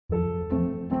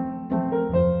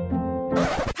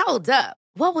Hold up.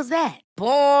 What was that?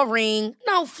 Boring.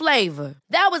 No flavor.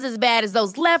 That was as bad as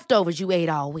those leftovers you ate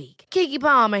all week. Keke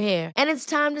Palmer here, and it's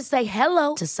time to say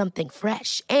hello to something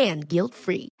fresh and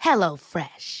guilt-free. Hello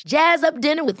Fresh. Jazz up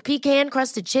dinner with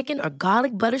pecan-crusted chicken or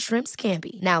garlic butter shrimp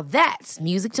scampi. Now that's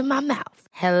music to my mouth.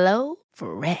 Hello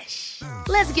Fresh.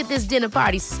 Let's get this dinner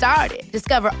party started.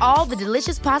 Discover all the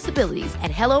delicious possibilities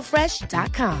at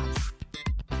hellofresh.com.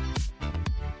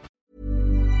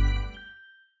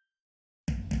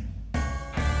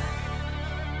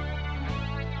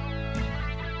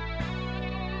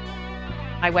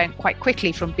 I went quite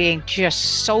quickly from being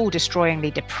just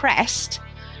soul-destroyingly depressed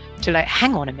to like,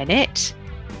 hang on a minute,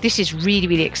 this is really,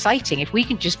 really exciting. If we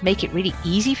can just make it really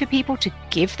easy for people to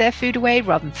give their food away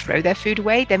rather than throw their food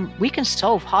away, then we can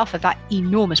solve half of that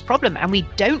enormous problem. And we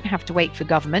don't have to wait for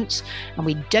governments, and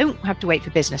we don't have to wait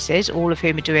for businesses, all of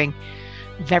whom are doing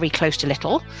very close to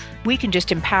little. We can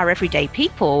just empower everyday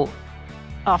people.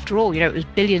 After all, it was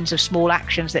billions of small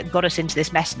actions that got us into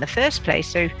this mess in the first place.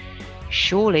 So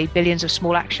surely billions of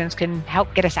small actions can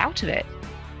help get us out of it.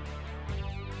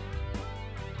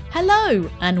 Hello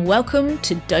and welcome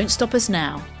to Don't Stop Us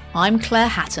Now. I'm Claire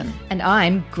Hatton. And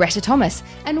I'm Greta Thomas,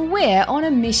 and we're on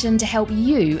a mission to help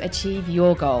you achieve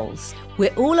your goals.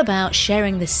 We're all about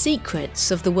sharing the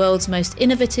secrets of the world's most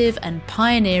innovative and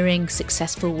pioneering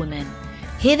successful women.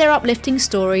 Hear their uplifting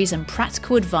stories and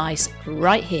practical advice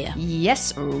right here.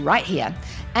 Yes, right here.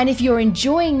 And if you're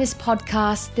enjoying this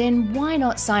podcast, then why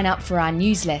not sign up for our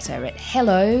newsletter at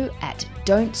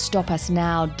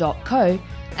hello@don'tstopusnow.co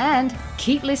and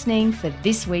keep listening for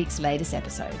this week's latest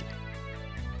episode.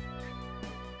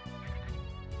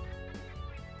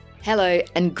 Hello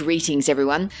and greetings,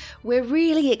 everyone. We're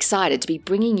really excited to be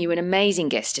bringing you an amazing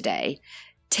guest today.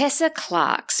 Tessa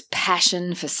Clarke's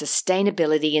passion for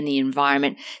sustainability and the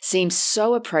environment seems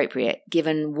so appropriate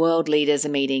given world leaders are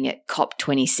meeting at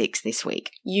COP26 this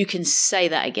week. You can say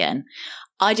that again.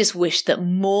 I just wish that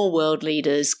more world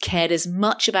leaders cared as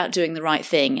much about doing the right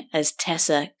thing as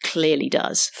Tessa clearly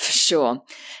does. For sure.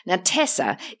 Now,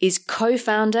 Tessa is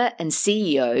co-founder and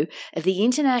CEO of the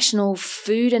international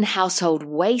food and household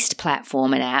waste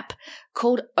platform and app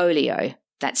called Olio.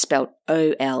 That's spelled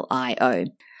O-L-I-O.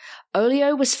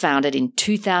 Olio was founded in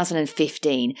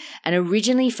 2015 and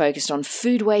originally focused on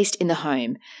food waste in the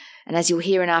home. And as you'll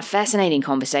hear in our fascinating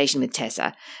conversation with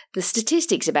Tessa, the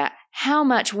statistics about how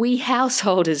much we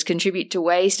householders contribute to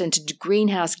waste and to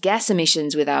greenhouse gas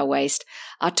emissions with our waste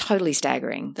are totally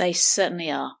staggering. They certainly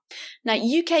are. Now,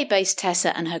 UK-based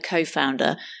Tessa and her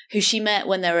co-founder, who she met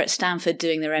when they were at Stanford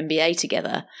doing their MBA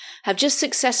together, have just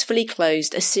successfully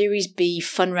closed a Series B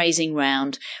fundraising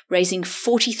round, raising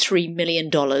 $43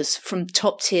 million from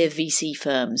top-tier VC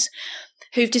firms,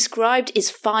 who've described its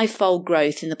five-fold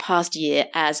growth in the past year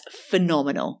as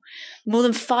phenomenal. More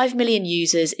than 5 million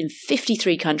users in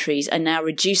 53 countries are now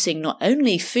reducing not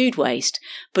only food waste,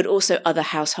 but also other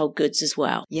household goods as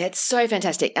well. Yeah, it's so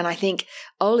fantastic. And I think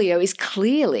Olio is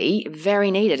clearly very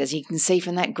needed, as you can see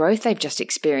from that growth they've just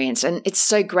experienced. And it's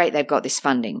so great they've got this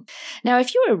funding. Now,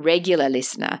 if you're a regular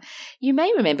listener, you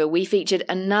may remember we featured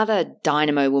another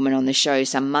dynamo woman on the show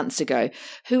some months ago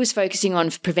who was focusing on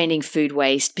preventing food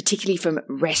waste, particularly from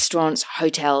restaurants,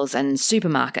 hotels, and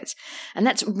supermarkets. And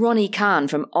that's Ronnie Khan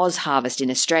from Oz Harvest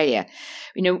in Australia.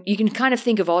 You can kind of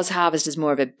think of Oz Harvest as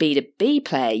more of a B2B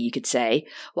play, you could say,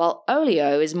 while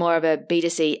Olio is more of a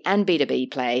B2C and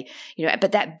B2B play.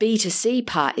 But that B2C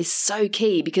part is so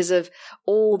key because of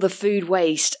all the food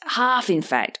waste. Half, in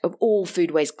fact, of all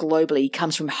food waste globally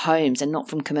comes from homes and not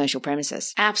from commercial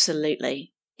premises.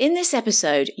 Absolutely. In this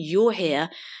episode, you'll hear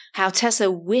how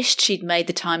Tessa wished she'd made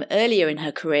the time earlier in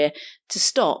her career to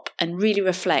stop and really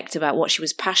reflect about what she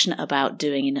was passionate about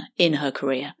doing in her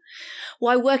career.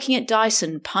 Why working at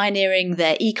Dyson, pioneering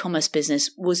their e-commerce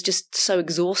business, was just so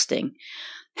exhausting.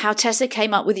 How Tessa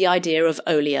came up with the idea of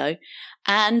Olio,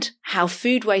 and how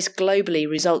food waste globally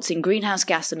results in greenhouse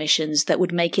gas emissions that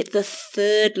would make it the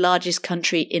third largest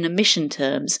country in emission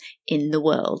terms in the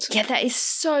world. Yeah, that is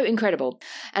so incredible.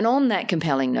 And on that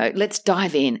compelling note, let's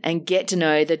dive in and get to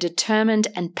know the determined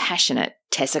and passionate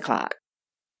Tessa Clarke.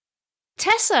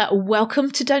 Tessa, welcome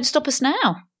to Don't Stop Us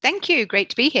Now. Thank you. Great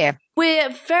to be here.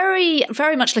 We're very,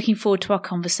 very much looking forward to our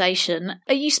conversation.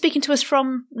 Are you speaking to us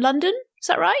from London? Is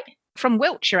that right? From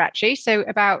Wiltshire, actually, so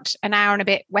about an hour and a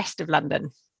bit west of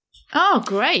London. Oh,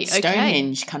 great.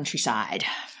 Stonehenge countryside.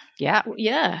 Yeah.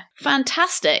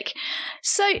 Fantastic.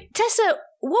 So, Tessa,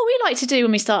 what we like to do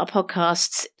when we start our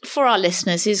podcasts for our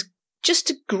listeners is just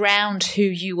to ground who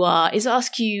you are, is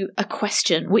ask you a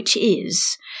question, which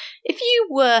is, if you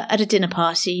were at a dinner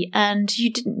party and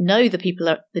you didn't know the people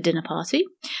at the dinner party,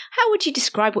 how would you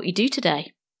describe what you do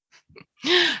today?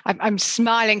 I'm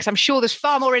smiling because I'm sure there's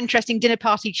far more interesting dinner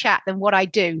party chat than what I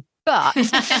do. But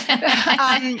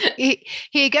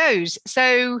here goes.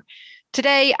 So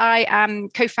today I am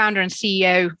co-founder and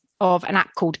CEO of an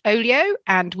app called Olio,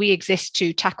 and we exist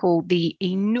to tackle the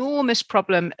enormous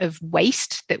problem of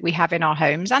waste that we have in our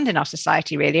homes and in our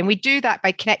society, really. And we do that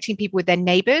by connecting people with their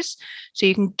neighbours, so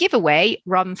you can give away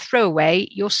rather than throw away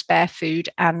your spare food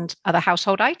and other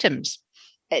household items.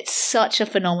 It's such a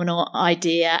phenomenal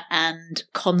idea and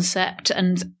concept,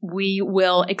 and we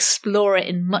will explore it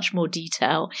in much more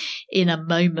detail in a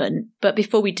moment. But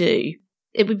before we do,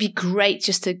 it would be great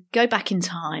just to go back in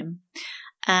time.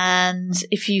 And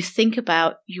if you think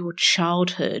about your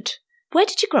childhood, where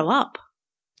did you grow up?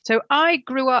 So I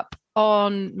grew up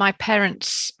on my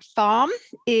parents' farm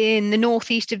in the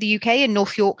northeast of the UK in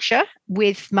North Yorkshire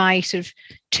with my sort of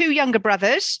two younger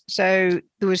brothers. So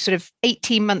there was sort of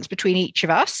 18 months between each of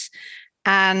us.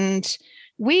 And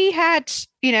we had,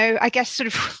 I guess sort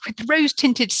of with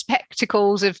rose-tinted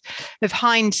spectacles of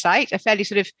hindsight, a fairly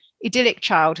sort of idyllic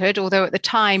childhood, although at the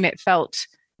time it felt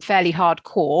fairly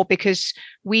hardcore because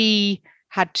we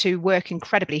had to work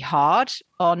incredibly hard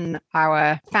on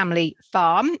our family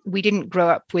farm. We didn't grow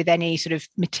up with any sort of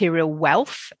material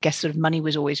wealth. I guess sort of money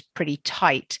was always pretty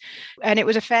tight. And it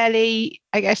was a fairly,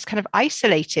 I guess, kind of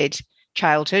isolated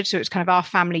childhood. So it's kind of our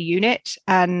family unit.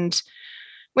 And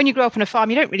when you grow up on a farm,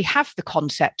 you don't really have the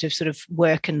concept of sort of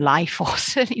work and life, or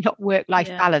certainly not work-life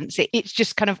balance. It's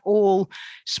just kind of all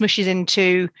smushes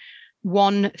into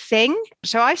one thing.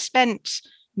 So I spent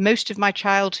most of my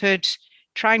childhood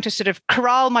trying to sort of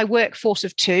corral my workforce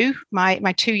of two,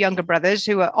 my two younger brothers,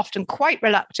 who were often quite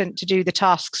reluctant to do the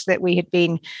tasks that we had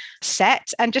been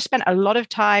set, and just spent a lot of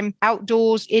time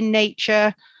outdoors in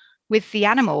nature with the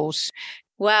animals.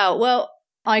 Wow. Well,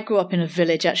 I grew up in a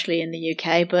village actually in the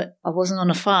UK, but I wasn't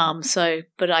on a farm.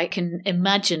 But I can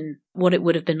imagine what it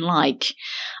would have been like.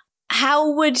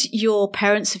 How would your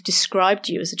parents have described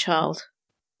you as a child?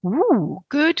 Ooh,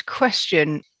 good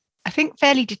question. I think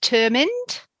fairly determined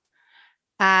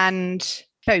and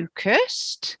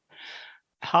focused,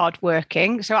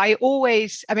 hardworking. So I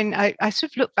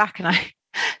sort of look back and I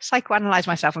psychoanalyze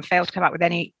myself and fail to come up with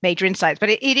any major insights. But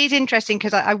it is interesting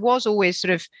because I was always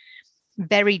sort of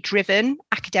very driven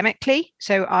academically.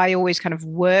 So I always kind of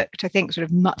worked, I think, sort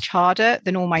of much harder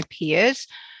than all my peers.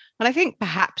 And I think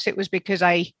perhaps it was because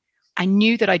I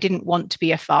knew that I didn't want to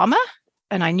be a farmer.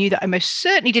 And I knew that I most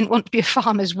certainly didn't want to be a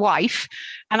farmer's wife.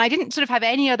 And I didn't sort of have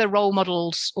any other role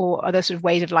models or other sort of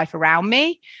ways of life around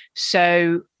me.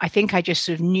 So I think I just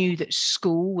sort of knew that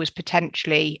school was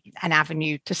potentially an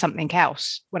avenue to something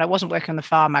else. When I wasn't working on the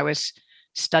farm, I was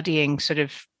studying sort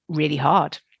of really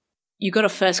hard. You got a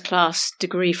first-class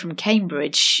degree from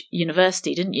Cambridge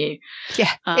University, didn't you?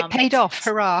 Yeah, it paid off.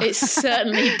 Hurrah. It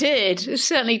certainly did. It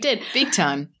certainly did. Big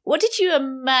time. What did you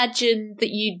imagine that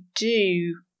you'd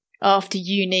do after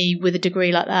uni with a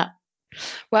degree like that?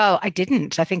 Well, I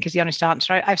didn't, I think is the honest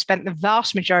answer. I've spent the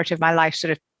vast majority of my life sort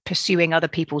of pursuing other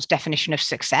people's definition of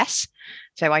success.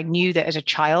 So I knew that as a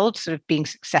child, sort of being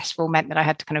successful meant that I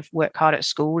had to kind of work hard at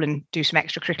school and do some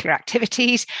extracurricular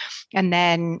activities. And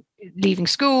then leaving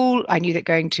school, I knew that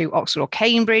going to Oxford or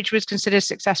Cambridge was considered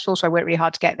successful. So I worked really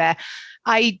hard to get there.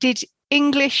 I did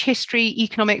English, history,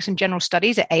 economics, and general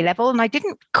studies at A-level. And I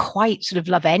didn't quite sort of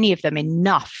love any of them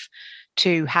enough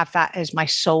to have that as my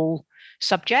sole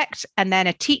subject. And then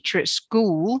a teacher at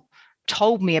school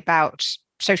told me about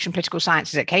social and political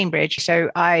sciences at Cambridge. So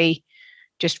I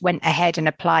just went ahead and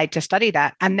applied to study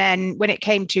that. And then when it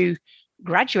came to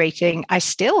graduating, I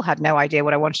still had no idea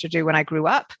what I wanted to do when I grew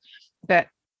up. But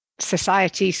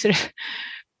society sort of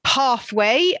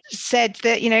pathway said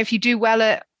that, if you do well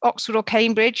at Oxford or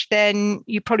Cambridge, then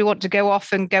you probably want to go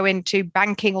off and go into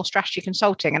banking or strategy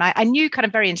consulting. And I knew kind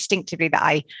of very instinctively that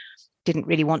I didn't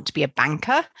really want to be a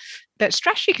banker, but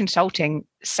strategy consulting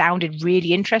sounded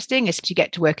really interesting as you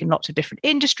get to work in lots of different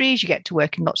industries, you get to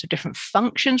work in lots of different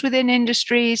functions within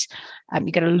industries,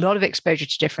 you get a lot of exposure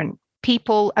to different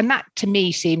people. And that to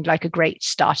me seemed like a great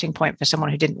starting point for someone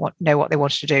who didn't know what they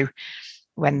wanted to do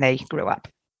when they grew up.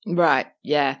 Right.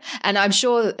 Yeah. And I'm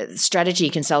sure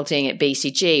strategy consulting at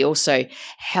BCG also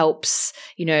helps,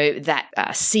 that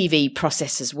CV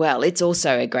process as well. It's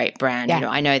also a great brand. Yeah.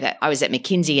 I know that I was at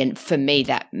McKinsey, and for me,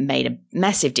 that made a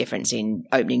massive difference in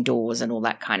opening doors and all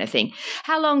that kind of thing.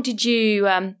 How long did you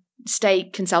stay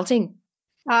consulting?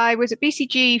 I was at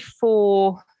BCG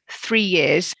for 3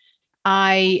 years.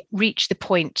 I reached the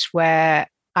point where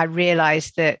I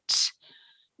realized that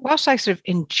whilst I sort of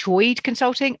enjoyed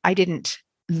consulting, I didn't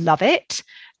love it.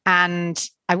 And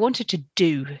I wanted to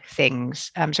do things.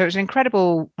 So it was an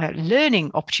incredible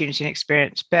learning opportunity and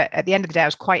experience. But at the end of the day, I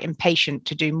was quite impatient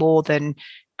to do more than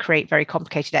create very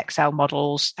complicated Excel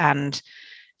models and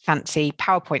fancy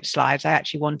PowerPoint slides. I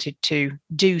actually wanted to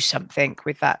do something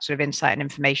with that sort of insight and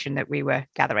information that we were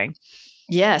gathering.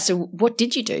 Yeah. So what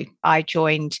did you do? I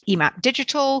joined EMAP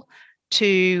Digital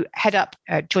to head up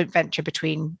a joint venture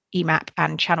between EMAP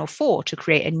and Channel 4 to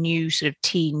create a new sort of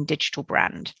teen digital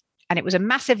brand. And it was a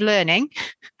massive learning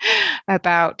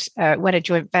about when a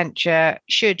joint venture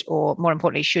should, or more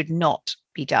importantly, should not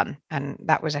be done. And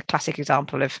that was a classic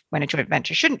example of when a joint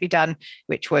venture shouldn't be done,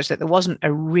 which was that there wasn't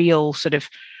a real sort of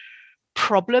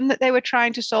problem that they were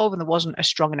trying to solve, and there wasn't a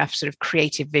strong enough sort of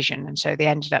creative vision. And so they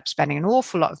ended up spending an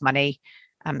awful lot of money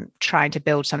trying to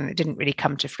build something that didn't really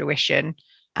come to fruition.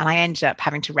 And I ended up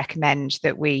having to recommend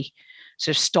that we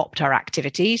sort of stopped our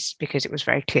activities because it was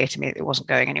very clear to me that it wasn't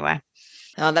going anywhere.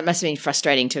 Oh, that must have been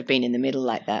frustrating to have been in the middle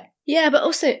like that. Yeah, but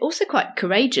also quite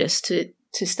courageous to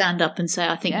stand up and say,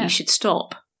 I think you should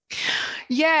stop.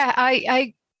 Yeah,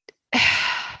 I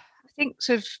think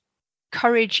sort of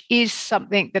courage is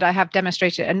something that I have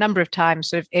demonstrated a number of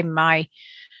times sort of in my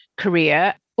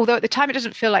career. Although at the time it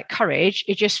doesn't feel like courage,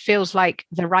 it just feels like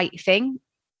the right thing.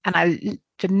 And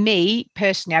for me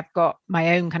personally, I've got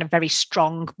my own kind of very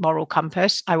strong moral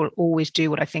compass. I will always do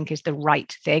what I think is the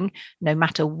right thing, no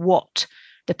matter what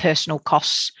the personal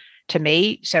costs to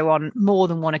me. So on more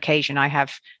than one occasion, I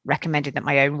have recommended that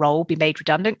my own role be made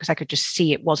redundant because I could just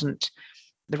see it wasn't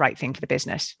the right thing for the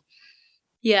business.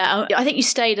 Yeah, I think you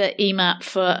stayed at EMAP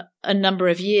for a number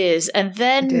of years and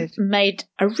then made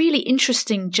a really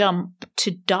interesting jump to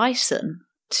Dyson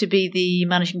to be the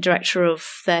managing director of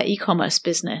their e-commerce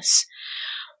business.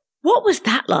 What was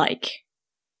that like?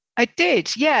 I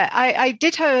did, yeah. I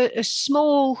did a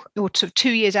small, or sort of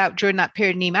 2 years out during that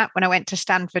period in EMAP when I went to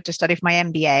Stanford to study for my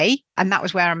MBA. And that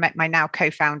was where I met my now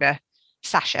co-founder,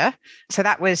 Sasha. So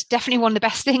that was definitely one of the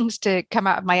best things to come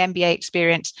out of my MBA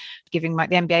experience. The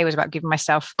MBA was about giving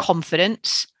myself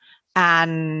confidence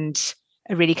and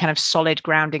a really kind of solid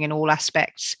grounding in all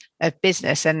aspects of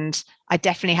business. And I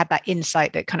definitely had that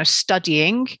insight that kind of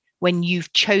studying when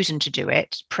you've chosen to do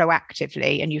it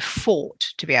proactively and you've fought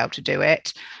to be able to do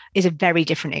it is a very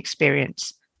different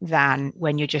experience than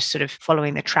when you're just sort of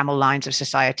following the trammel lines of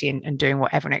society and doing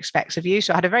what everyone expects of you.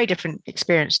 So I had a very different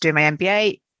experience doing my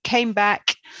MBA, came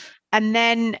back, and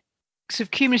then sort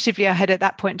of cumulatively, I had at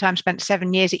that point in time spent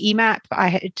 7 years at EMAP. I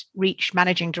had reached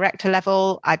managing director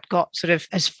level. I'd got sort of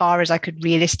as far as I could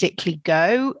realistically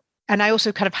go. And I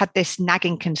also kind of had this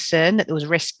nagging concern that there was a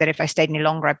risk that if I stayed any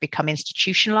longer, I'd become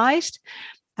institutionalized.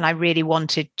 And I really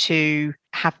wanted to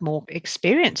have more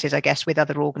experiences, I guess, with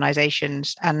other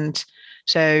organizations. And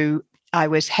so I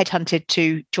was headhunted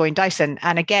to join Dyson.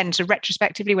 And again, so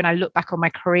retrospectively, when I look back on my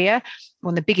career,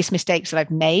 one of the biggest mistakes that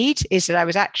I've made is that I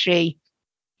was actually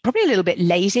probably a little bit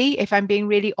lazy, if I'm being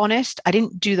really honest. I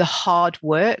didn't do the hard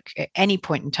work at any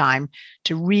point in time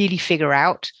to really figure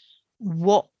out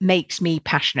what makes me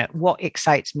passionate, what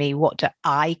excites me, what do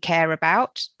I care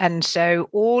about. And so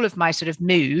all of my sort of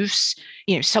moves,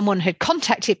 someone had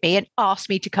contacted me and asked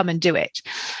me to come and do it.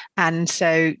 And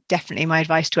so definitely my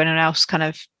advice to anyone else kind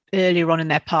of earlier on in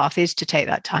their path is to take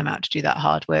that time out to do that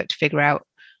hard work, to figure out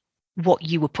what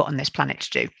you were put on this planet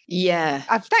to do. Yeah.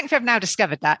 Thankfully, I've now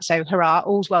discovered that. So hurrah,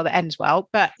 all's well that ends well.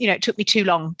 But, it took me too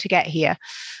long to get here.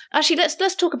 Actually,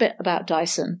 let's talk a bit about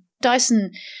Dyson.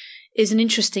 Dyson is an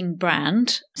interesting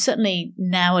brand. Certainly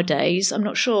nowadays, I'm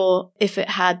not sure if it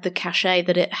had the cachet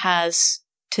that it has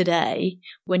today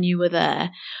when you were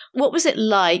there. What was it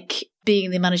like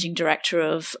being the managing director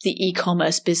of the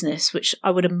e-commerce business, which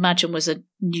I would imagine was a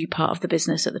new part of the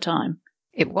business at the time?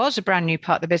 It was a brand new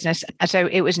part of the business. And so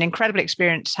it was an incredible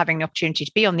experience having the opportunity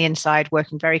to be on the inside,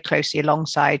 working very closely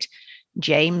alongside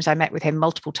James. I met with him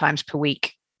multiple times per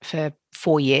week for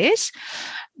 4 years.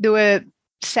 There were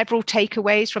several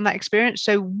takeaways from that experience.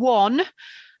 So one,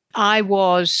 I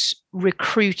was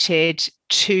recruited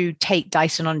to take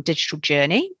Dyson on a digital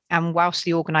journey. And whilst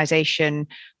the organization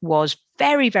was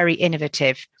very, very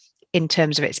innovative in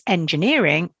terms of its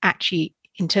engineering, actually,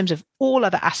 in terms of all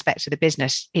other aspects of the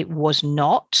business, it was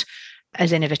not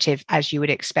as innovative as you would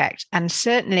expect. And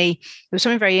certainly there was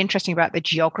something very interesting about the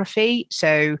geography.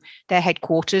 So their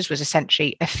headquarters was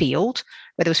essentially a field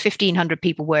where there was 1,500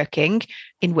 people working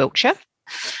in Wiltshire.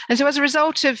 And so as a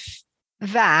result of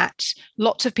that,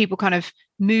 lots of people kind of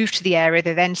moved to the area.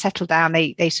 They then settled down.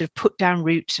 They sort of put down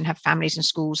roots and have families and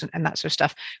schools and that sort of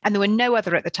stuff. And there were no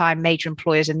other at the time major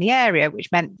employers in the area,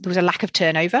 which meant there was a lack of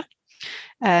turnover.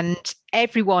 And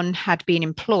everyone had been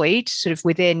employed sort of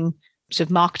within sort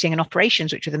of marketing and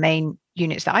operations, which were the main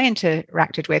units that I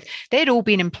interacted with, they'd all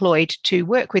been employed to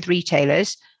work with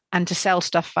retailers and to sell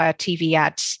stuff via TV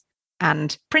ads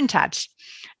and print ads.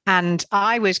 And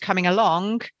I was coming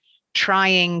along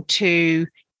trying to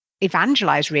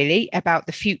evangelize really about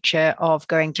the future of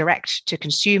going direct to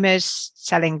consumers,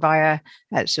 selling via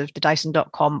sort of the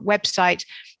Dyson.com website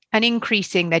and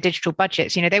increasing their digital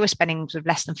budgets. You know, they were spending sort of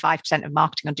less than 5% of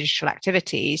marketing on digital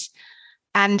activities.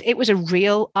 And it was a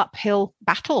real uphill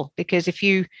battle, because if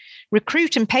you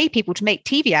recruit and pay people to make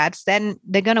TV ads, then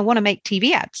they're going to want to make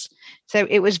TV ads. So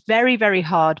it was very, very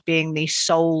hard being the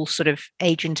sole sort of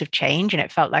agent of change. And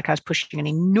it felt like I was pushing an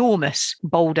enormous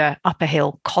boulder up a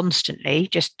hill constantly,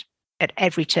 just at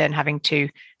every turn having to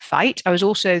fight. I was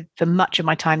also, for much of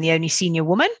my time, the only senior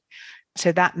woman.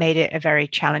 So that made it a very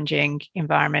challenging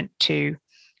environment to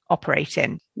operate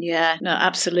in. Yeah, no,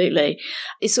 absolutely.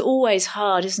 It's always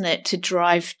hard, isn't it, to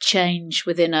drive change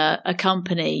within a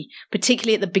company,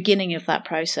 particularly at the beginning of that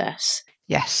process.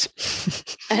 Yes.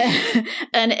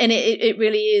 and it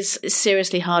really is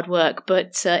seriously hard work,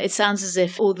 but it sounds as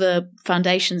if all the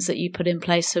foundations that you put in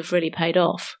place have really paid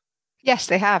off. Yes,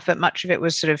 they have, but much of it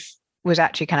was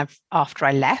actually kind of after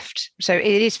I left. So it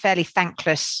is fairly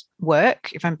thankless work,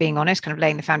 if I'm being honest, kind of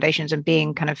laying the foundations and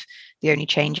being kind of the only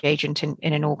change agent in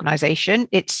an organization.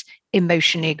 It's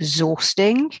emotionally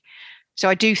exhausting. So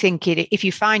I do think if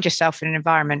you find yourself in an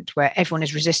environment where everyone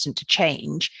is resistant to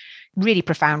change, really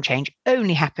profound change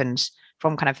only happens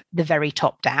from kind of the very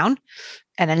top down.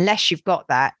 And unless you've got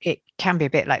that, it can be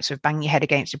a bit like sort of banging your head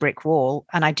against a brick wall.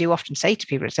 And I do often say to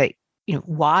people,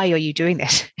 why are you doing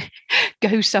this?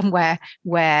 Go somewhere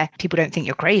where people don't think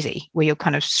you're crazy, where you're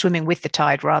kind of swimming with the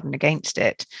tide rather than against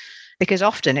it. Because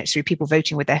often it's through people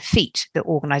voting with their feet that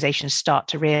organizations start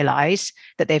to realize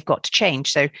that they've got to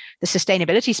change. So the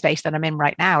sustainability space that I'm in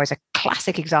right now is a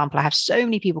classic example. I have so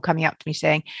many people coming up to me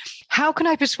saying, how can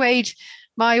I persuade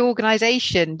my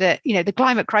organization that, the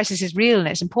climate crisis is real and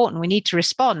it's important, we need to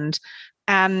respond?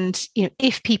 And,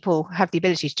 if people have the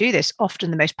ability to do this,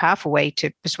 often the most powerful way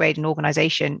to persuade an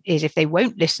organization is, if they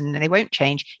won't listen and they won't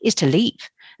change, is to leave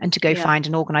and to go find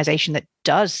an organization that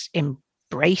does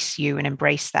embrace you and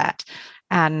embrace that.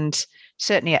 And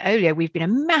certainly at Olio, we've been a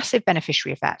massive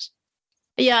beneficiary of that.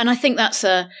 Yeah, and I think that's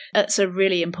a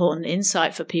really important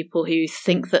insight for people who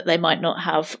think that they might not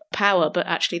have power, but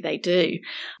actually they do.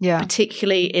 Yeah.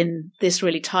 Particularly in this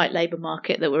really tight labour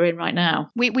market that we're in right now.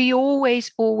 We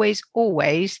always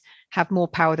have more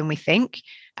power than we think.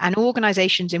 And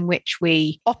organisations in which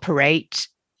we operate,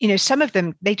 some of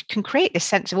them, they can create this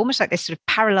sense of almost like this sort of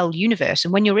parallel universe.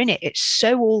 And when you're in it, it's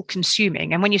so all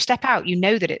consuming. And when you step out,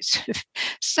 that it's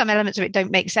some elements of it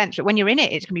don't make sense. But when you're in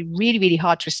it, it's going to be really, really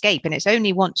hard to escape. And it's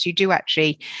only once you do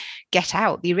actually get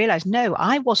out that you realize, no,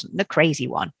 I wasn't the crazy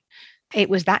one. It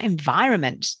was that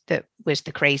environment that was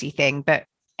the crazy thing, but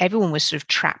everyone was sort of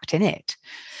trapped in it.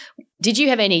 Did you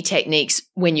have any techniques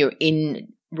when you're in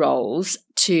roles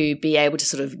to be able to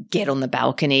sort of get on the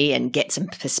balcony and get some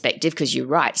perspective? Because you're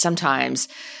right, sometimes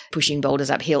pushing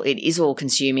boulders uphill, it is all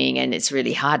consuming and it's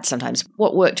really hard sometimes.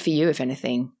 What worked for you, if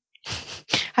anything?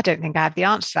 I don't think I have the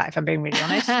answer to that, if I'm being really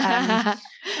honest.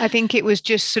 I think it was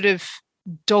just sort of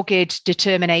dogged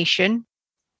determination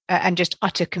and just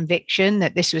utter conviction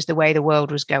that this was the way the world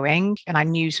was going. And I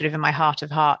knew sort of in my heart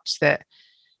of hearts that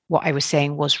what I was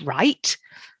saying was right.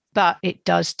 But it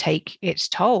does take its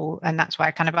toll. And that's why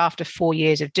kind of after 4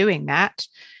 years of doing that,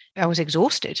 I was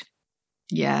exhausted.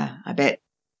 Yeah, I bet.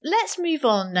 Let's move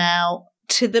on now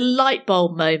to the light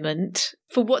bulb moment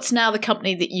for what's now the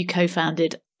company that you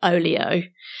co-founded, Olio.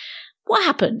 What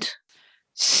happened?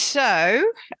 So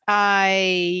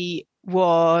I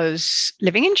was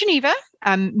living in Geneva,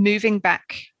 moving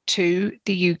back to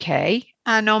the UK.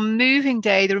 And on moving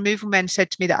day, the removal men said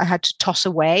to me that I had to toss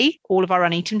away all of our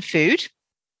uneaten food.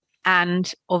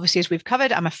 And obviously, as we've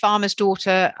covered, I'm a farmer's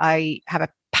daughter. I have a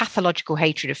pathological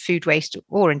hatred of food waste,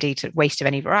 or indeed waste of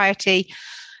any variety.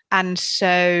 And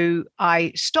so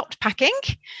I stopped packing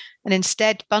and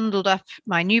instead bundled up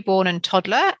my newborn and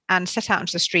toddler and set out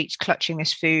into the streets clutching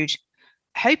this food,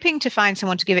 hoping to find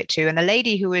someone to give it to. And the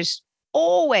lady who was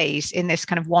always in this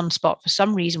kind of one spot for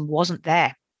some reason wasn't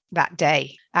there that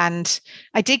day. And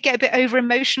I did get a bit over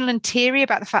emotional and teary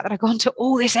about the fact that I'd gone to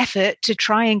all this effort to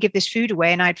try and give this food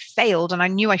away and I'd failed. And I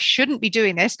knew I shouldn't be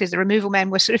doing this because the removal men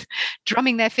were sort of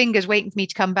drumming their fingers, waiting for me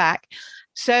to come back.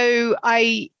 So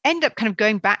I end up kind of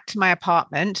going back to my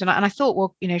apartment and I thought,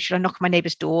 well, should I knock on my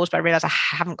neighbours' doors? But I realised I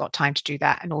haven't got time to do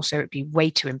that. And also it'd be way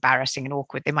too embarrassing and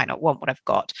awkward. They might not want what I've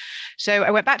got. So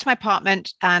I went back to my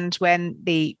apartment, and when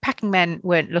the packing men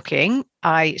weren't looking,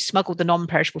 I smuggled the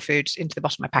non-perishable foods into the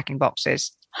bottom of my packing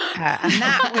boxes. And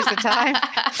that was the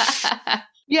time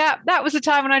Yeah, that was the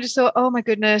time when I just thought, oh my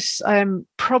goodness, I'm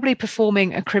probably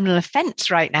performing a criminal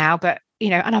offense right now, but,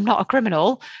 and I'm not a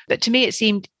criminal. But to me, it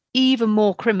seemed even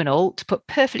more criminal to put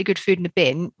perfectly good food in the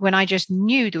bin when I just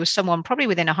knew there was someone probably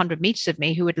within 100 meters of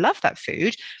me who would love that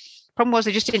food. Problem was,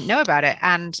 I just didn't know about it.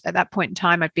 And at that point in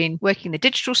time, I'd been working in the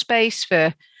digital space for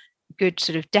a good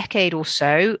sort of decade or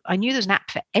so. I knew there's an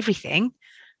app for everything.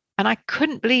 And I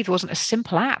couldn't believe there wasn't a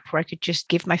simple app where I could just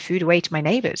give my food away to my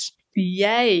neighbors.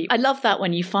 Yay. I love that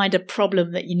when you find a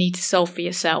problem that you need to solve for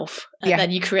yourself and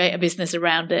then you create a business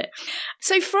around it.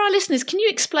 So for our listeners, can you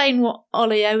explain what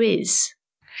Olio is?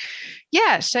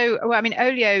 Yeah. So,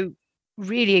 Olio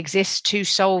really exists to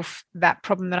solve that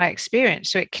problem that I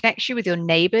experienced. So it connects you with your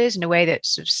neighbors in a way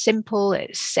that's sort of simple,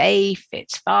 it's safe,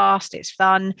 it's fast, it's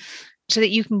fun, so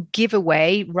that you can give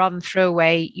away rather than throw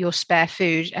away your spare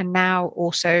food. And now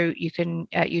also you can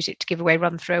use it to give away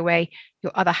rather than throw away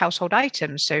your other household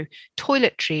items. So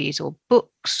toiletries or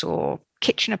books or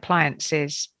kitchen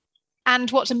appliances.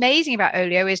 And what's amazing about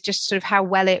Olio is just sort of how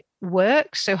well it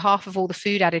works. So half of all the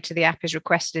food added to the app is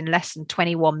requested in less than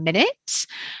 21 minutes,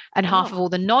 and half of all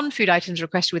the non-food items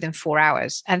requested within 4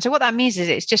 hours. And so what that means is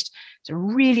it's a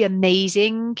really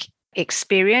amazing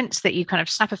experience that you kind of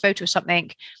snap a photo of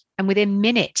something, and within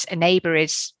minutes, a neighbor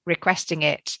is requesting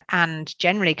it. And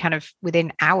generally kind of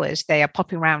within hours, they are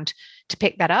popping around to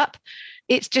pick that up.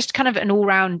 It's just kind of an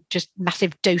all-round, just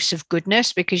massive dose of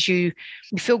goodness, because you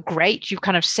feel great. You're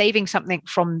kind of saving something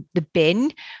from the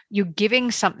bin. You're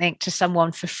giving something to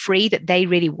someone for free that they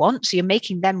really want. So you're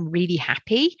making them really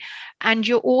happy. And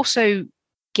you're also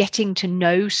getting to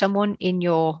know someone in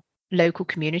your local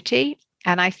community.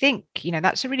 And I think,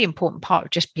 that's a really important part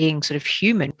of just being sort of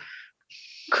human.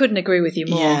 Couldn't agree with you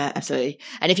more. Yeah, absolutely.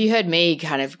 And if you heard me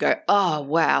kind of go, oh,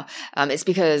 wow, it's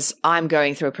because I'm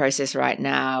going through a process right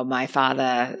now. My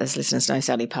father, as listeners know,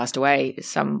 sadly passed away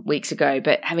some weeks ago,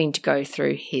 but having to go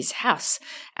through his house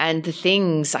and the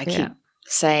things I keep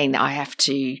saying that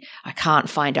I can't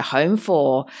find a home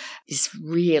for is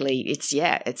really,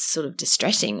 it's sort of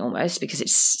distressing almost, because it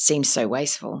seems so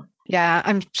wasteful. Yeah,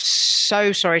 I'm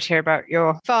so sorry to hear about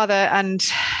your father. And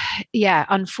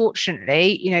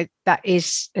unfortunately, that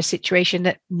is a situation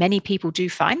that many people do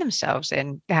find themselves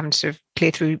in. They're having to sort of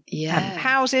clear through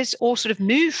houses, or sort of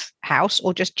move house,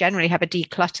 or just generally have a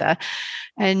declutter.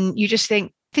 And you just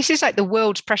think, this is like the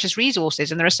world's precious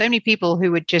resources. And there are so many people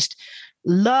who would just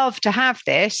love to have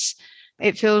this.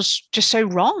 It feels just so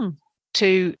wrong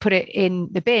to put it in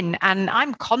the bin. And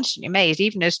I'm constantly amazed,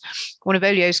 even as one of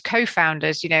Olio's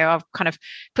co-founders, I've kind of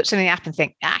put something in the app and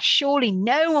think, surely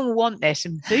no one will want this.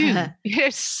 And boom,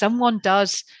 someone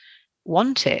does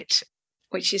want it.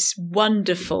 Which is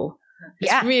wonderful.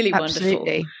 It's really absolutely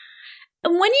wonderful.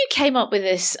 And when you came up with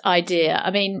this idea,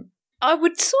 I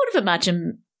would sort of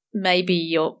imagine maybe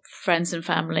your friends and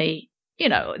family,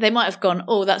 they might have gone,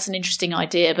 oh, that's an interesting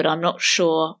idea, but I'm not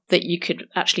sure that you could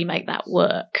actually make that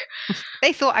work.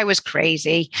 They thought I was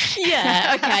crazy.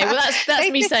 Yeah, okay. Well,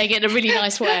 that's me saying it in a really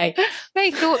nice way.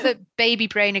 They thought that baby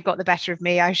brain had got the better of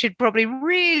me. I should probably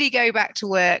really go back to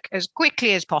work as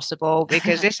quickly as possible,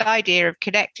 because this idea of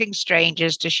connecting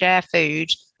strangers to share food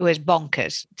was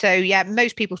bonkers. So,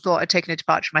 most people thought I'd taken a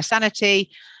departure from my sanity.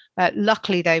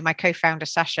 Luckily, though, my co-founder,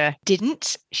 Sasha,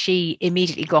 didn't. She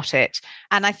immediately got it.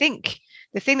 And I think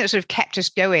the thing that sort of kept us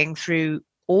going through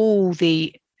all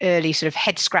the early sort of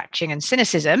head scratching and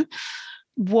cynicism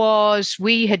was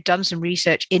we had done some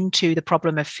research into the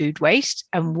problem of food waste,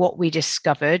 and what we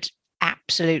discovered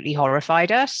absolutely horrified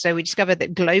us. So we discovered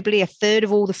that globally, a third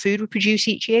of all the food we produce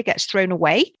each year gets thrown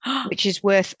away, which is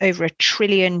worth over $1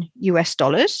 trillion.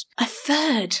 A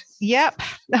third? Yep.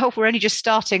 Oh, we're only just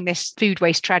starting this food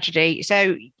waste tragedy. So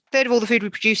a third of all the food we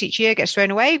produce each year gets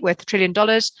thrown away, worth $1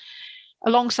 trillion.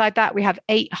 Alongside that, we have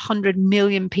 800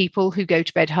 million people who go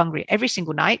to bed hungry every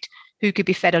single night, who could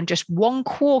be fed on just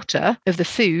 1/4 of the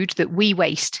food that we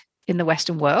waste in the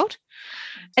Western world.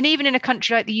 And even in a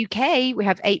country like the UK, we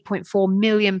have 8.4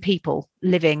 million people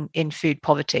living in food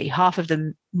poverty, half of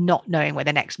them not knowing where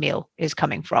their next meal is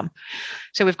coming from.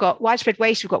 So we've got widespread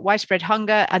waste, we've got widespread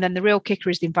hunger, and then the real kicker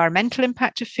is the environmental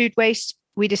impact of food waste.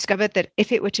 We discovered that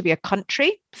if it were to be a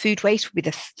country, food waste would be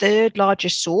the third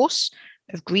largest source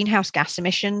of greenhouse gas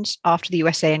emissions after the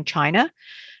USA and China.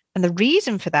 And the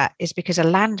reason for that is because a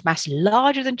landmass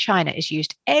larger than China is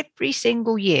used every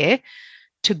single year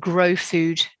to grow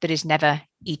food that is never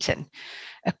eaten.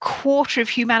 1/4 of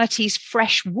humanity's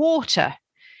fresh water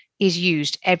is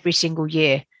used every single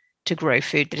year to grow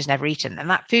food that is never eaten. And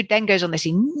that food then goes on this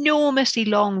enormously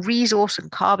long resource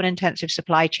and carbon intensive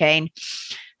supply chain.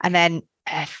 And then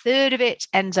over a third of it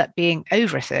ends up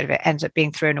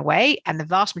being thrown away. And the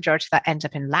vast majority of that ends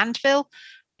up in landfill,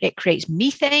 it creates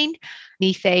methane.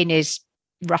 Methane is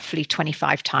roughly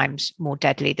 25 times more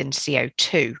deadly than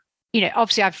CO2.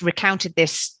 Obviously I've recounted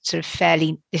this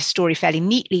story fairly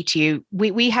neatly to you.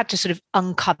 We had to sort of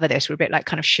uncover this. We're a bit like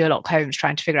kind of Sherlock Holmes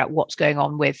trying to figure out what's going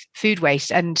on with food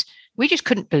waste. And we just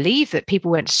couldn't believe that people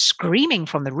weren't screaming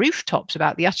from the rooftops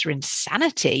about the utter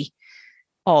insanity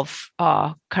of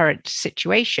our current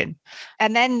situation.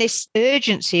 And then this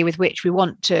urgency with which we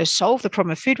want to solve the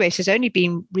problem of food waste has only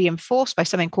been reinforced by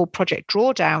something called Project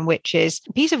Drawdown, which is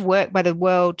a piece of work by the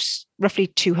world's roughly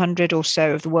 200 or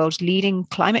so of the world's leading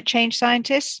climate change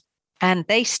scientists. And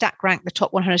they stack rank the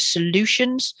top 100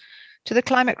 solutions to the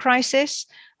climate crisis.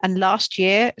 And last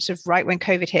year, sort of right when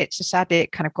COVID hit, so sadly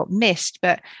it kind of got missed,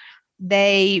 but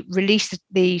they released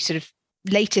the sort of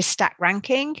latest stack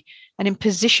ranking. And in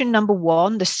position number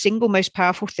 1, the single most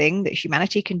powerful thing that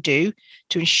humanity can do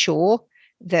to ensure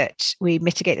that we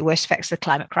mitigate the worst effects of the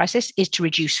climate crisis is to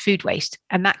reduce food waste.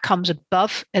 And that comes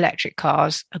above electric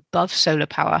cars, above solar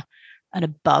power, and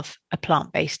above a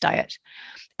plant-based diet.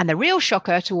 And the real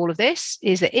shocker to all of this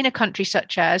is that in a country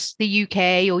such as the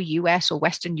UK or US or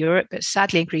Western Europe, but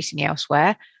sadly increasingly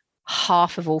elsewhere,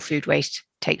 half of all food waste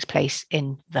takes place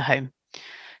in the home.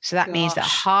 So that means that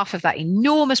half of that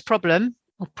enormous problem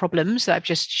or problems that I've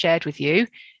just shared with you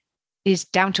is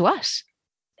down to us.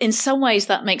 In some ways,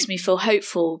 that makes me feel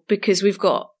hopeful because we've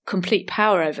got complete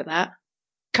power over that.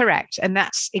 Correct. And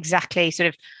that's exactly sort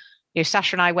of,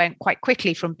 Sasha and I went quite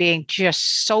quickly from being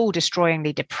just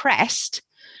soul-destroyingly depressed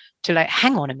to like,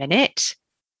 hang on a minute,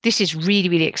 this is really,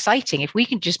 really exciting. If we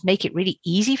can just make it really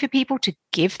easy for people to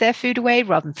give their food away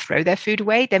rather than throw their food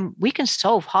away, then we can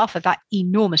solve half of that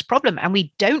enormous problem. And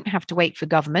we don't have to wait for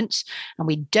governments, and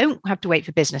we don't have to wait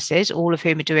for businesses, all of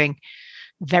whom are doing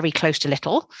very close to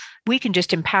little. We can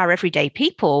just empower everyday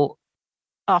people.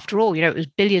 After all, it was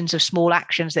billions of small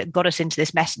actions that got us into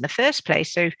this mess in the first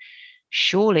place. So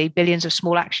surely billions of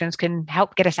small actions can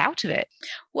help get us out of it.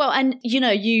 Well, and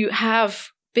you have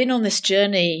been on this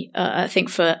journey, I think,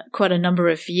 for quite a number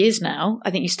of years now.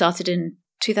 I think you started in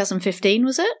 2015,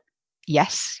 was it?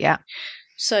 Yes, yeah.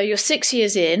 So you're 6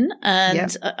 years in,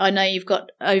 and I know you've got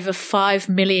over 5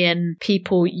 million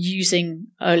people using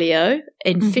Olio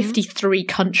in 53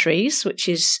 countries, which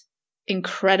is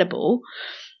incredible.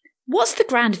 What's the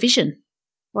grand vision?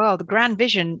 Well, the grand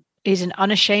vision is an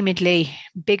unashamedly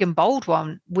big and bold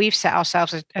one. We've set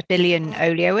ourselves 1 billion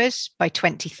Olioers by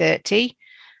 2030.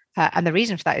 And the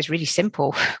reason for that is really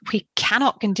simple. We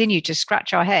cannot continue to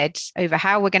scratch our heads over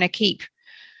how we're going to keep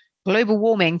global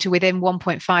warming to within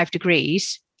 1.5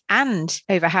 degrees and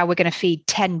over how we're going to feed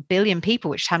 10 billion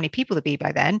people, which is how many people there'll be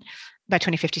by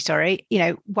 2050,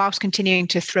 whilst continuing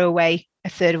to throw away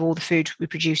 1/3 of all the food we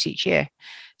produce each year.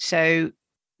 So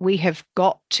we have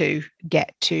got to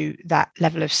get to that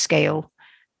level of scale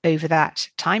over that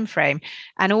time frame.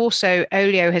 And also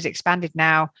Olio has expanded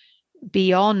now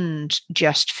beyond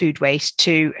just food waste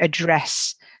to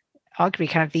address arguably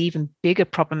kind of the even bigger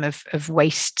problem of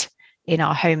waste in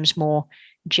our homes more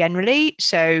generally.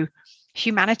 So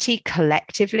humanity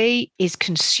collectively is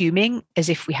consuming as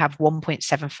if we have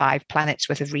 1.75 planets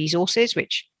worth of resources,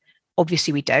 which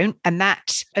obviously we don't. And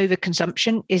that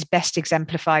overconsumption is best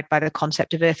exemplified by the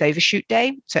concept of Earth Overshoot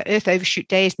Day. So Earth Overshoot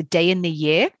Day is the day in the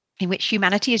year in which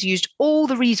humanity has used all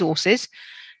the resources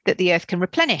that the Earth can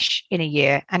replenish in a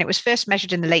year. And it was first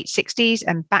measured in the late 60s.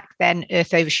 And back then,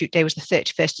 Earth Overshoot Day was the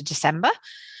 31st of December.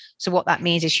 So what that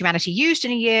means is humanity used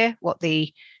in a year what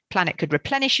the planet could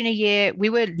replenish in a year. We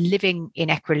were living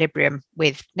in equilibrium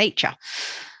with nature.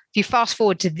 If you fast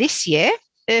forward to this year,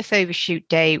 Earth Overshoot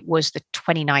Day was the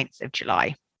 29th of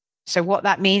July. So what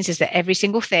that means is that every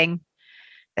single thing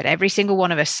that every single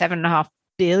one of us, 7.5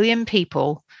 billion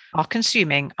people, are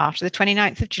consuming after the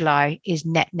 29th of July is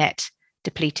net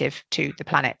depletive to the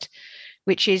planet,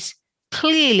 which is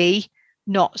clearly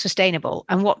not sustainable.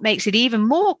 And what makes it even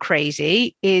more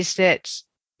crazy is that,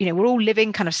 we're all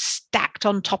living kind of stacked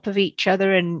on top of each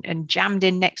other and jammed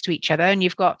in next to each other. And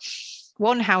you've got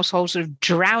one household sort of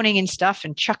drowning in stuff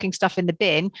and chucking stuff in the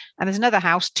bin. And there's another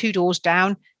house 2 doors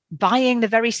down buying the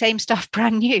very same stuff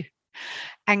brand new.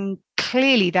 And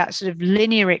clearly that sort of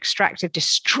linear, extractive,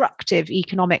 destructive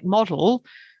economic model,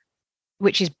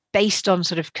 which is based on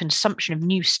sort of consumption of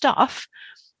new stuff,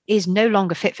 is no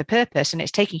longer fit for purpose, and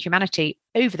it's taking humanity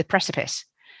over the precipice.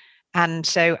 And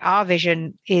so our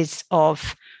vision is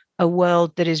of a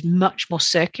world that is much more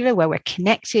circular, where we're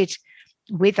connected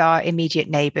with our immediate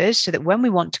neighbors so that when we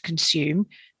want to consume,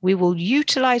 we will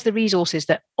utilize the resources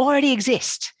that already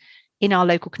exist in our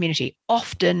local community,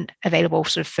 often available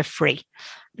sort of for free,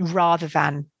 rather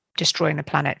than destroying the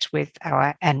planet with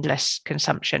our endless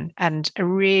consumption. And a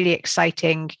really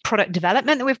exciting product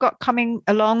development that we've got coming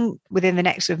along within the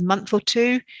next sort of month or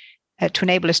two to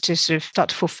enable us to sort of start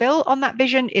to fulfill on that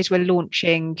vision is we're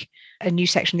launching a new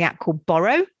section of the app called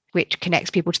Borrow, which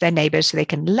connects people to their neighbors so they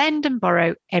can lend and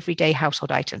borrow everyday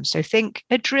household items. So think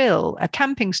a drill, a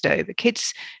camping stove, a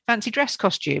kid's fancy dress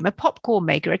costume, a popcorn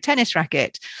maker, a tennis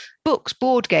racket, books,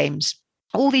 board games,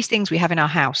 all these things we have in our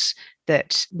house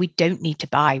that we don't need to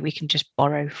buy. We can just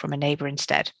borrow from a neighbor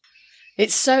instead.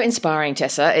 It's so inspiring,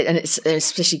 Tessa, and it's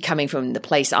especially coming from the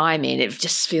place I'm in. It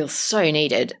just feels so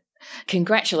needed.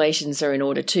 Congratulations are in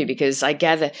order too, because I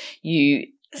gather you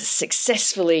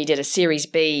successfully did a Series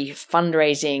B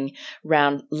fundraising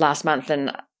round last month,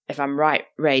 and if I'm right,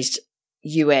 raised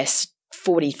US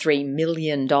 $43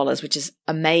 million, which is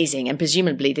amazing. And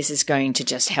presumably this is going to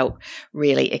just help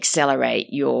really accelerate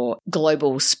your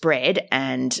global spread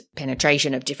and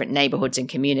penetration of different neighborhoods and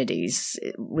communities.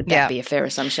 Would that be a fair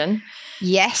assumption?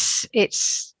 Yes,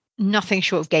 it's nothing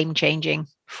short of game changing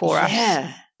for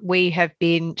us. We have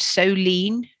been so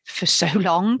lean for so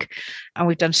long, and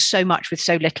we've done so much with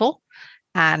so little.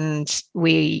 And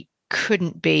we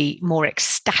couldn't be more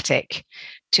ecstatic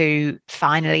to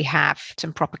finally have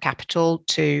some proper capital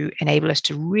to enable us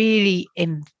to really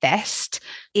invest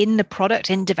in the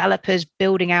product, in developers,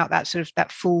 building out that sort of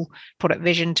that full product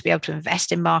vision, to be able to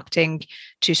invest in marketing,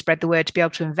 to spread the word, to be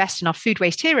able to invest in our Food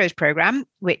Waste Heroes program,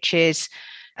 which is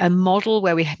a model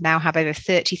where we now have over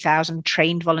 30,000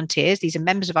 trained volunteers. These are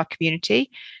members of our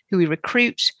community who we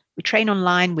recruit, we train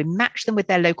online, we match them with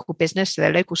their local business, so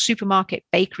their local supermarket,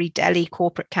 bakery, deli,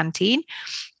 corporate canteen.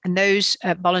 And those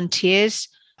volunteers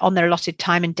on their allotted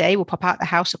time and day will pop out the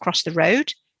house across the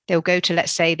road. They'll go to,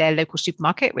 let's say, their local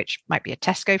supermarket, which might be a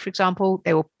Tesco, for example.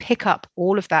 They will pick up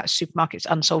all of that supermarket's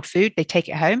unsold food. They take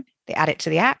it home. They add it to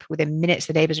the app. Within minutes,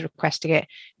 the neighbors are requesting it.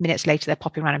 Minutes later, they're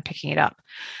popping around and picking it up.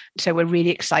 So we're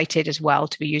really excited as well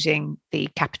to be using the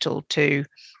capital to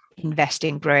invest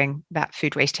in growing that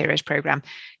Food Waste Heroes program,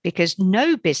 because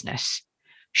no business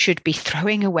should be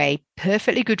throwing away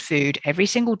perfectly good food every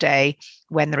single day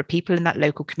when there are people in that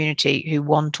local community who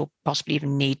want or possibly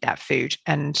even need that food.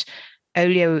 And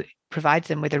Olio provides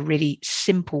them with a really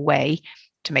simple way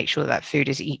to make sure that food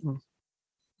is eaten.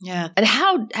 Yeah. And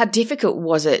how difficult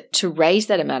was it to raise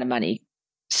that amount of money?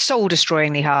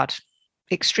 Soul-destroyingly hard,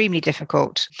 extremely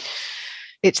difficult.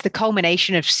 It's the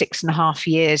culmination of 6.5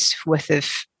 years worth of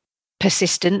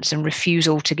persistence and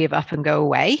refusal to give up and go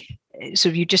away. So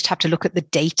you just have to look at the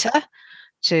data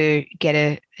to get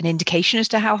an indication as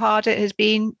to how hard it has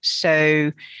been.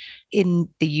 So in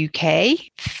the UK,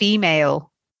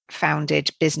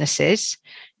 female-founded businesses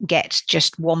get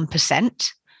just 1%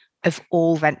 of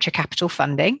all venture capital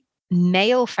funding.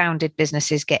 Male-founded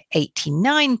businesses get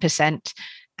 89%,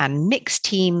 and mixed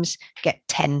teams get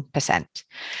 10%.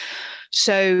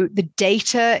 So the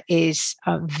data is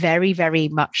very, very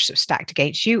much sort of stacked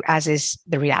against you, as is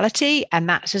the reality. And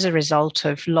that's as a result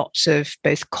of lots of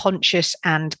both conscious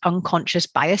and unconscious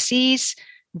biases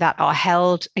that are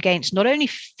held against not only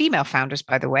female founders,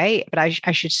 by the way, but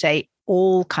I should say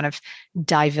all kind of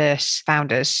diverse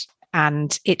founders.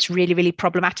 And it's really, really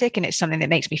problematic. And it's something that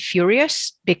makes me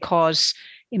furious, because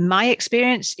in my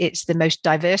experience, it's the most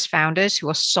diverse founders who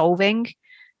are solving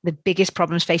the biggest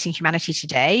problems facing humanity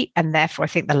today. And therefore, I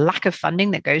think the lack of funding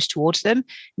that goes towards them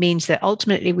means that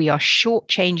ultimately we are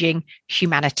shortchanging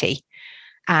humanity.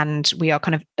 And we are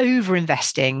kind of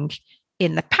over-investing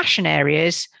in the passion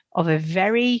areas of a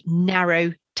very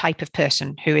narrow type of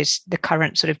person who is the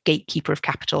current sort of gatekeeper of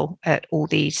capital at all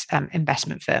these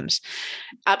investment firms.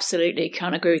 Absolutely.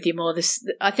 Can't agree with you more.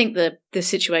 I think the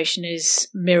situation is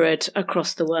mirrored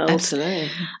across the world. Absolutely.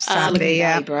 Sadly,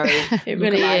 yeah. Bro. It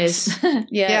really is.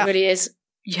 Yeah, it really is.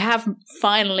 You have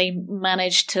finally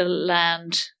managed to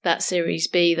land that Series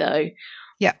B, though.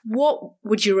 Yeah. What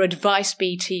would your advice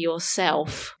be to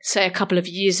yourself, say a couple of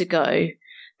years ago,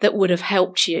 that would have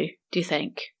helped you, do you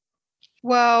think?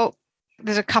 Well,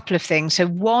 there's a couple of things. So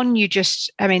one,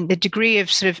 the degree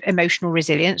of sort of emotional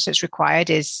resilience that's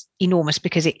required is enormous,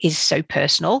 because it is so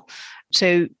personal.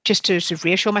 So just to sort of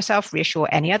reassure myself, reassure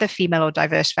any other female or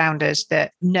diverse founders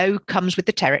that no comes with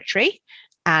the territory.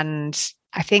 And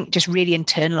I think just really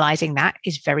internalizing that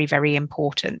is very, very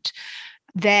important.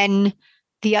 Then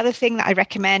the other thing that I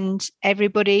recommend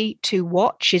everybody to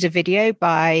watch is a video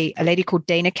by a lady called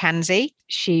Dana Kanzi.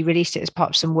 She released it as part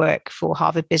of some work for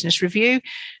Harvard Business Review.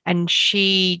 And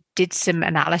she did some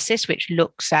analysis which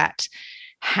looks at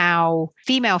how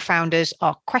female founders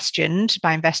are questioned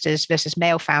by investors versus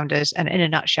male founders. And in a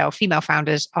nutshell, female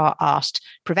founders are asked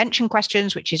prevention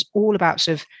questions, which is all about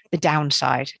sort of the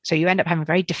downside. So you end up having a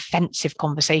very defensive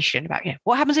conversation about,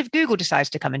 what happens if Google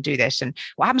decides to come and do this? And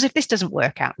what happens if this doesn't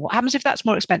work out? What happens if that's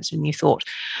more expensive than you thought?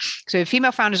 So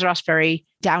female founders are asked very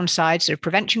downside sort of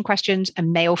prevention questions,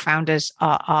 and male founders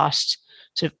are asked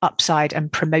sort of upside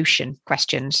and promotion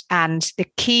questions. And the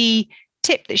key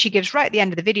tip that she gives right at the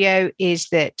end of the video is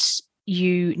that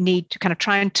you need to kind of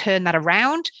try and turn that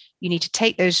around. You need to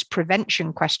take those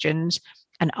prevention questions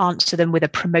and answer them with a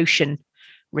promotion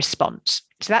response.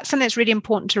 So that's something that's really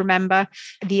important to remember.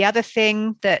 The other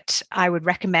thing that I would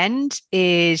recommend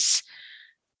is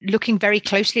looking very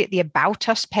closely at the About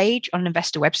Us page on an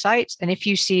investor website. And if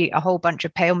you see a whole bunch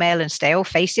of pale male and stale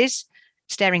faces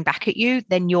staring back at you,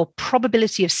 then your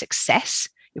probability of success,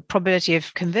 your probability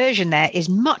of conversion there is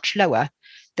much lower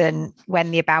than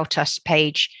when the About Us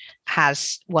page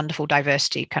has wonderful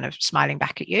diversity kind of smiling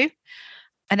back at you.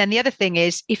 And then the other thing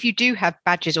is, if you do have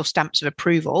badges or stamps of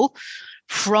approval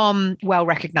from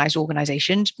well-recognized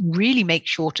organizations, really make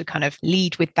sure to kind of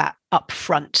lead with that up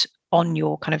front on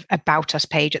your kind of About Us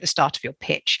page at the start of your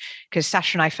pitch, because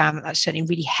Sasha and I found that certainly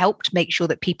really helped make sure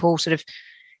that people sort of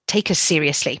take us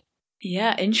seriously.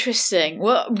 Yeah, interesting.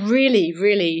 Well, really,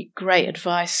 really great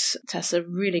advice, Tessa.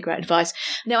 Really great advice.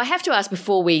 Now, I have to ask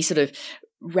before we sort of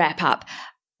wrap up,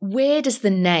 where does the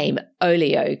name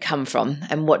Olio come from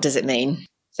and what does it mean?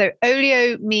 So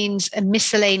Olio means a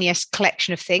miscellaneous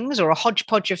collection of things, or a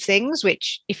hodgepodge of things,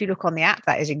 which if you look on the app,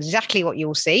 that is exactly what you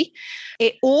will see.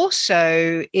 It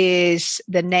also is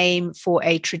the name for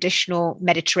a traditional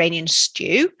Mediterranean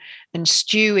stew. And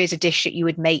stew is a dish that you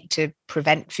would make to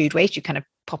prevent food waste. You kind of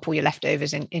pop all your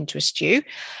leftovers into a stew.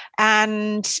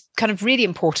 And kind of really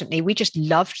importantly, we just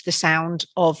loved the sound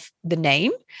of the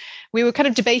name. We were kind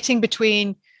of debating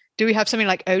between, do we have something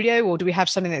like Olio, or do we have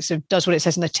something that sort of does what it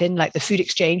says in the tin, like the Food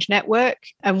Exchange Network?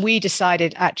 And we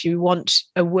decided actually we want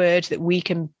a word that we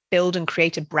can build and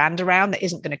create a brand around that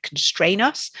isn't going to constrain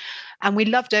us. And we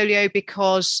loved Olio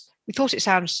because we thought it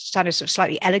sounded sort of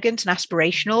slightly elegant and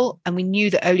aspirational. And we knew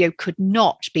that Olio could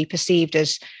not be perceived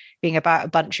as being about a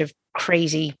bunch of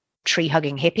crazy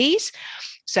tree-hugging hippies.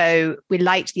 So we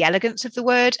liked the elegance of the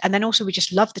word. And then also we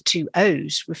just love the two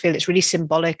O's. We feel it's really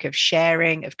symbolic of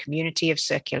sharing, of community, of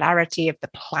circularity, of the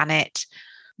planet.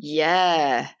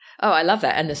 Yeah. Oh, I love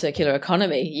that. And the circular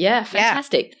economy. Yeah,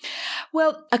 fantastic. Yeah.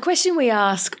 Well, a question we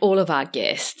ask all of our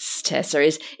guests, Tessa,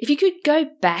 is if you could go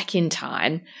back in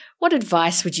time, what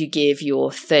advice would you give your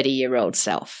 30-year-old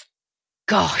self?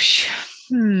 Gosh.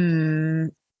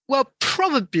 Well,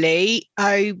 probably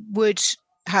I would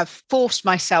have forced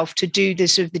myself to do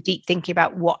this sort of the deep thinking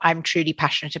about what I'm truly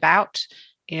passionate about.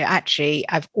 Actually,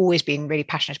 I've always been really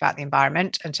passionate about the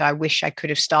environment. And so I wish I could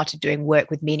have started doing work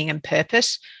with meaning and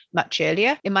purpose much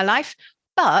earlier in my life.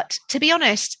 But to be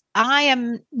honest, I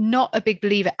am not a big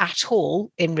believer at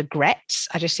all in regrets.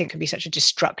 I just think it can be such a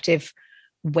destructive,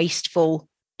 wasteful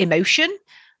emotion.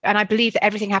 And I believe that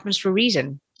everything happens for a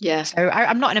reason. Yeah. So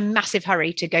I'm not in a massive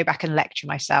hurry to go back and lecture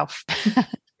myself.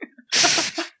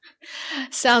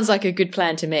 Sounds like a good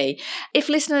plan to me. If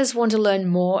listeners want to learn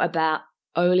more about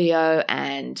Olio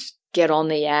and get on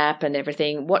the app and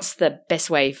everything, what's the best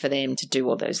way for them to do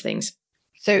all those things?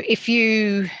 So if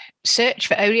you search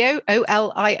for Olio,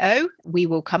 OLIO, we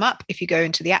will come up. If you go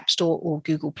into the App Store or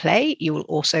Google Play, you will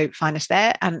also find us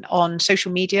there. And on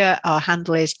social media, our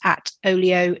handle is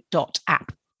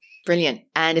 @olio.app. Brilliant.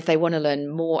 And if they want to learn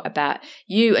more about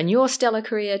you and your stellar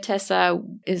career, Tessa,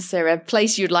 is there a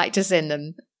place you'd like to send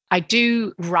them? I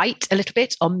do write a little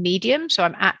bit on Medium. So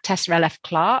I'm at Tessa LF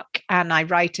Clark, and I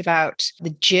write about the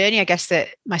journey, I guess, that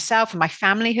myself and my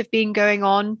family have been going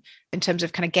on in terms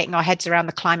of kind of getting our heads around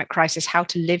the climate crisis, how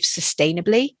to live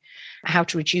sustainably, how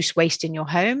to reduce waste in your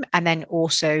home, and then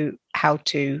also how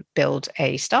to build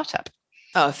a startup.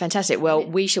 Oh, fantastic. Well,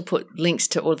 we shall put links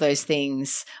to all those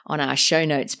things on our show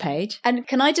notes page. And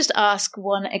can I just ask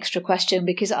one extra question?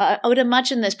 Because I would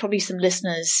imagine there's probably some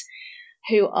listeners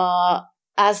who are,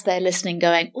 as they're listening,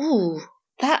 going, ooh,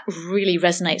 that really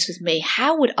resonates with me.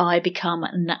 How would I become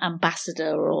an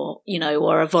ambassador or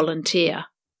a volunteer?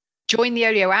 Join the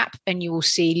Olio app and you will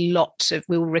see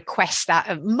we will request that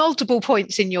at multiple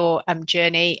points in your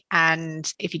journey.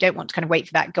 And if you don't want to kind of wait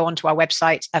for that, go onto our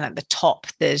website. And at the top,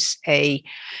 there's a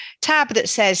tab that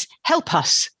says, help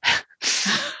us.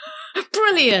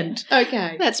 Brilliant.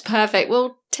 Okay. That's perfect.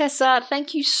 Well, Tessa,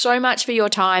 thank you so much for your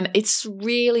time. It's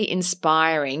really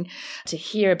inspiring to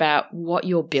hear about what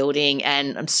you're building.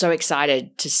 And I'm so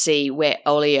excited to see where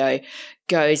Olio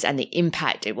goes and the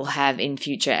impact it will have in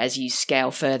future as you scale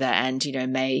further. And,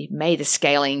 may the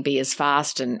scaling be as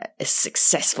fast and as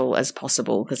successful as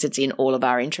possible, because it's in all of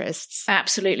our interests.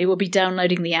 Absolutely. We'll be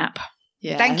downloading the app.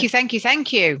 Yeah. Thank you.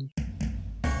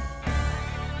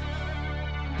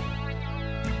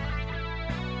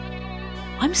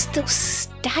 I'm still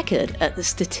staggered at the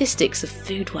statistics of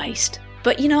food waste.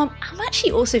 But, I'm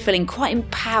actually also feeling quite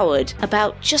empowered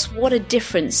about just what a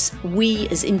difference we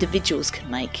as individuals can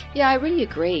make. Yeah, I really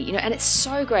agree. And it's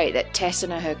so great that Tess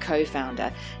and her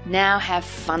co-founder now have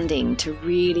funding to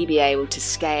really be able to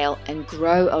scale and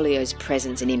grow Oleo's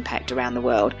presence and impact around the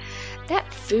world.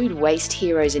 That Food Waste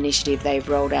Heroes initiative they've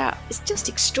rolled out is just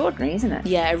extraordinary, isn't it?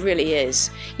 Yeah, it really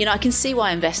is. I can see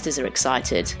why investors are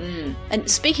excited. And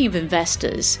speaking of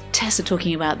investors, Tess are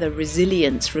talking about the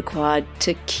resilience required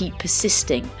to keep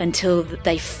persisting until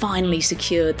they finally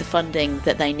secured the funding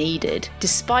that they needed.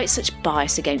 Despite such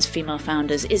bias against female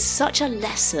founders, is such a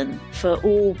lesson for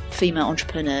all female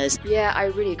entrepreneurs. Yeah, I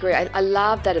really agree. I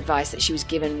love that advice that she was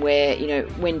given where,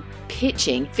 when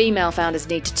pitching, female founders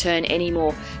need to turn any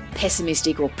more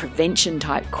pessimistic or prevention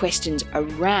type questions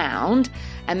around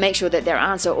and make sure that their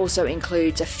answer also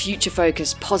includes a future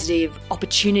focused, positive,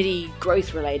 opportunity,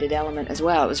 growth related element as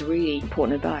well. It was really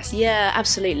important advice. Yeah,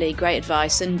 absolutely. Great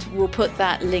advice. And we'll put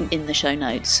that link in the show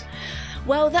notes.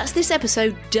 Well, that's this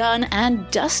episode done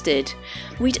and dusted.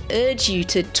 We'd urge you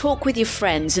to talk with your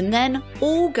friends and then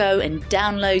all go and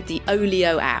download the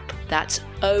Olio app. That's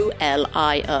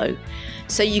OLIO.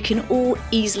 So you can all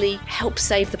easily help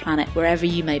save the planet wherever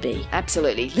you may be.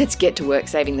 Absolutely. Let's get to work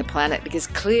saving the planet, because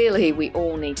clearly we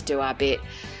all need to do our bit.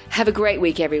 Have a great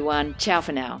week, everyone. Ciao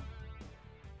for now.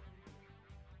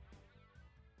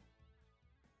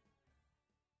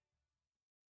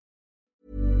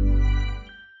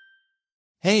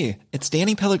 Hey, it's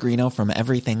Danny Pellegrino from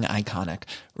Everything Iconic.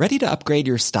 Ready to upgrade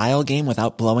your style game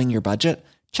without blowing your budget?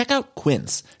 Check out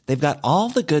Quince. They've got all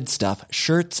the good stuff,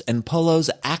 shirts and polos,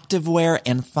 activewear,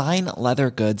 and fine leather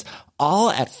goods, all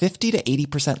at 50 to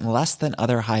 80% less than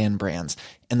other high-end brands.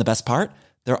 And the best part?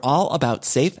 They're all about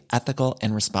safe, ethical,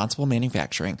 and responsible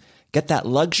manufacturing. Get that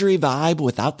luxury vibe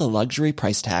without the luxury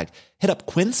price tag. Hit up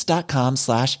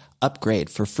quince.com/upgrade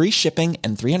for free shipping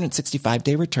and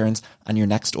 365-day returns on your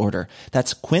next order.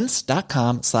 That's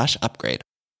quince.com/upgrade.